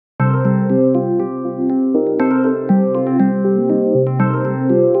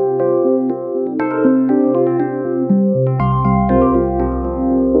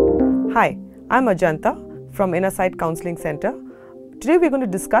I'm Ajanta from Inner Sight Counseling Center. Today we're going to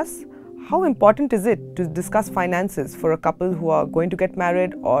discuss how important is it to discuss finances for a couple who are going to get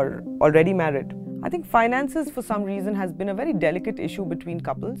married or already married. I think finances for some reason has been a very delicate issue between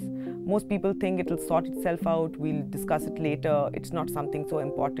couples. Most people think it'll sort itself out, we'll discuss it later, it's not something so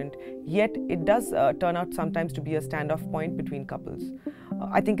important. Yet it does turn out sometimes to be a standoff point between couples.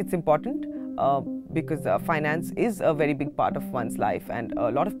 I think it's important because finance is a very big part of one's life, and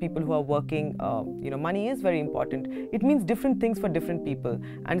a lot of people who are working, money is very important. It means different things for different people,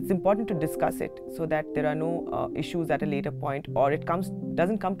 and it's important to discuss it so that there are no issues at a later point, or it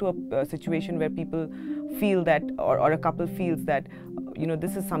doesn't come to a situation where people feel that, or a couple feels that,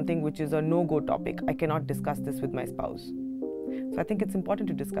 this is something which is a no-go topic. I cannot discuss this with my spouse. So I think it's important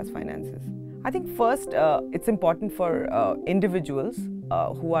to discuss finances. I think first, it's important for individuals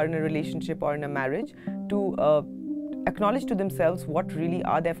who are in a relationship or in a marriage to acknowledge to themselves what really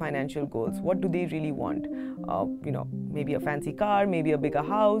are their financial goals. What do they really want? Maybe a fancy car, maybe a bigger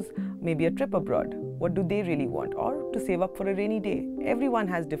house, maybe a trip abroad. What do they really want? Or to save up for a rainy day. Everyone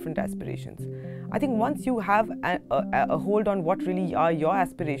has different aspirations. I think once you have a hold on what really are your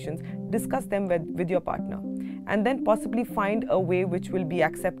aspirations, discuss them with your partner, and then possibly find a way which will be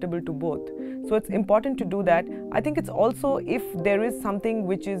acceptable to both. So it's important to do that. I think it's also, if there is something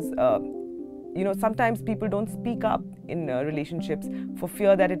which is, sometimes people don't speak up in relationships for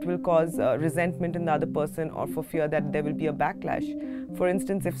fear that it will cause resentment in the other person, or for fear that there will be a backlash. For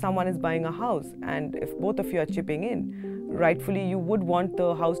instance, if someone is buying a house and if both of you are chipping in, rightfully you would want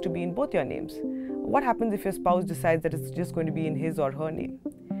the house to be in both your names. What happens if your spouse decides that it's just going to be in his or her name?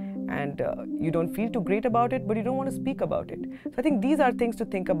 And you don't feel too great about it, but you don't want to speak about it. So I think these are things to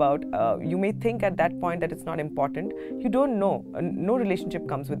think about. You may think at that point that it's not important. You don't know. No relationship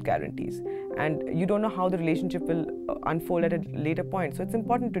comes with guarantees. And you don't know how the relationship will unfold at a later point. So it's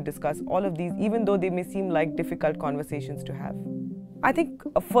important to discuss all of these, even though they may seem like difficult conversations to have. I think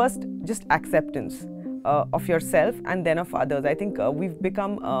first, just acceptance of yourself and then of others. I think we've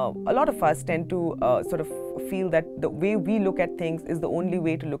become, a lot of us tend to sort of feel that the way we look at things is the only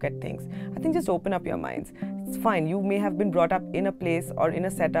way to look at things. I think just open up your minds. It's fine. You may have been brought up in a place or in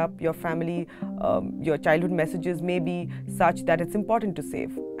a setup, your family, your childhood messages may be such that it's important to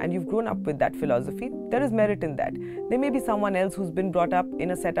save, and you've grown up with that philosophy. There is merit in that. There may be someone else who's been brought up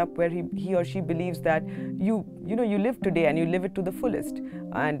in a setup where he or she believes that you live today and you live it to the fullest,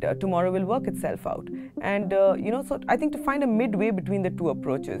 and tomorrow will work itself out. And so I think to find a midway between the two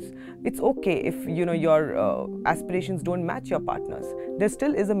approaches. It's okay if your aspirations don't match your partner's. There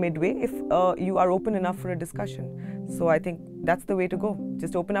still is a midway if you are open enough for a discussion. So I think that's the way to go.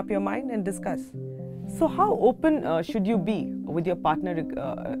 Just open up your mind and discuss. So how open should you be with your partner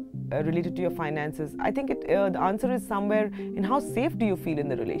related to your finances? I think the answer is somewhere in how safe do you feel in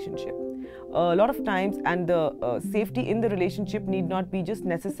the relationship. A lot of times, and the safety in the relationship need not be just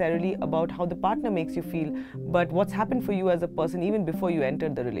necessarily about how the partner makes you feel, but what's happened for you as a person even before you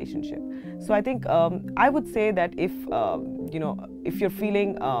entered the relationship. So I think I would say that if you're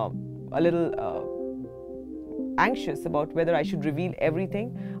feeling a little anxious about whether I should reveal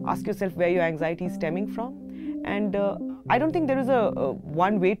everything, ask yourself where your anxiety is stemming from. And I don't think there is a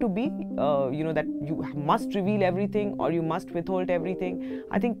one way to be, that you must reveal everything or you must withhold everything.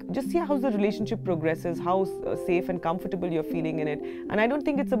 I think just see how the relationship progresses, how safe and comfortable you're feeling in it. And I don't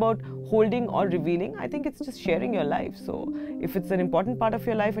think it's about holding or revealing. I think it's just sharing your life. So if it's an important part of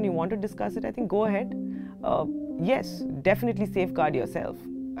your life and you want to discuss it, I think go ahead. Yes, definitely safeguard yourself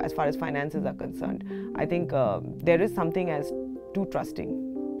as far as finances are concerned. I think there is something as too trusting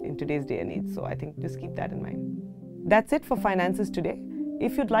in today's day and age. So I think just keep that in mind. That's it for finances today.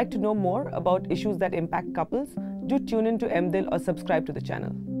 If you'd like to know more about issues that impact couples, do tune in to mDhil or subscribe to the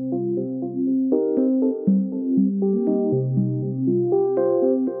channel.